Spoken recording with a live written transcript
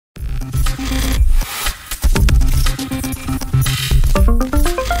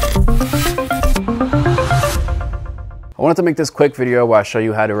I wanted to make this quick video where I show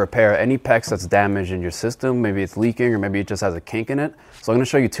you how to repair any PEX that's damaged in your system. Maybe it's leaking or maybe it just has a kink in it. So I'm going to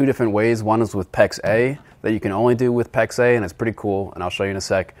show you two different ways. One is with PEX A that you can only do with PEX A, and it's pretty cool, and I'll show you in a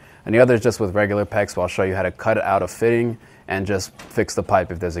sec. And the other is just with regular PEX, where I'll show you how to cut it out of fitting and just fix the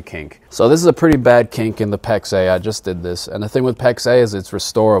pipe if there's a kink. So this is a pretty bad kink in the PEX A. I just did this. And the thing with PEX A is it's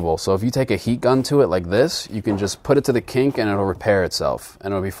restorable. So if you take a heat gun to it like this, you can just put it to the kink and it'll repair itself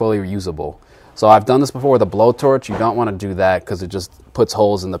and it'll be fully reusable. So I've done this before with a blowtorch. You don't want to do that because it just puts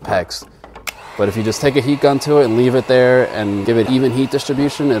holes in the PEX. But if you just take a heat gun to it and leave it there and give it even heat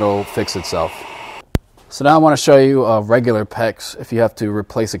distribution, it'll fix itself. So now I want to show you a regular PEX if you have to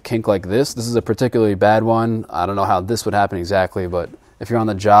replace a kink like this. This is a particularly bad one. I don't know how this would happen exactly, but if you're on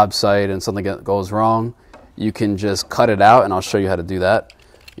the job site and something goes wrong, you can just cut it out, and I'll show you how to do that.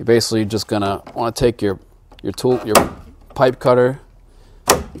 You're basically just gonna want to take your pipe cutter,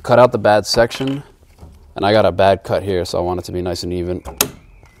 cut out the bad section, and I got a bad cut here, so I want it to be nice and even.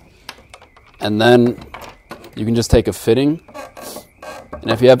 And then you can just take a fitting, and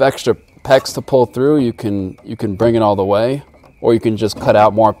if you have extra PEX to pull through, you can bring it all the way, or you can just cut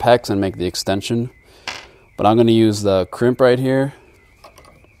out more PEX and make the extension. But I'm going to use the crimp right here,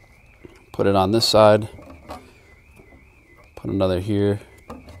 put it on this side, put another here.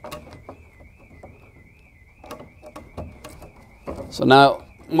 So now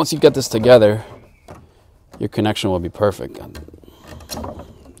once you get this together, your connection will be perfect. Damn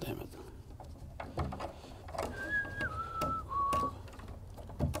it.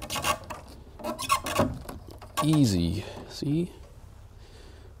 Easy. See?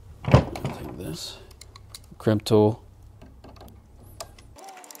 I'll take this crimp tool.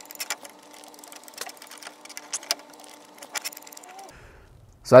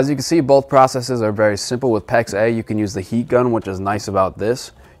 So as you can see, both processes are very simple. With PEX A, you can use the heat gun, which is nice about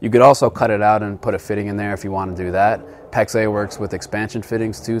this. You could also cut it out and put a fitting in there if you want to do that. PEX A works with expansion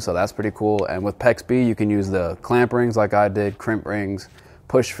fittings too, so that's pretty cool. And with PEX B, you can use the clamp rings like I did, crimp rings,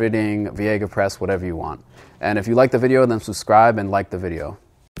 push fitting, Viega press, whatever you want. And if you like the video, then subscribe and like the video.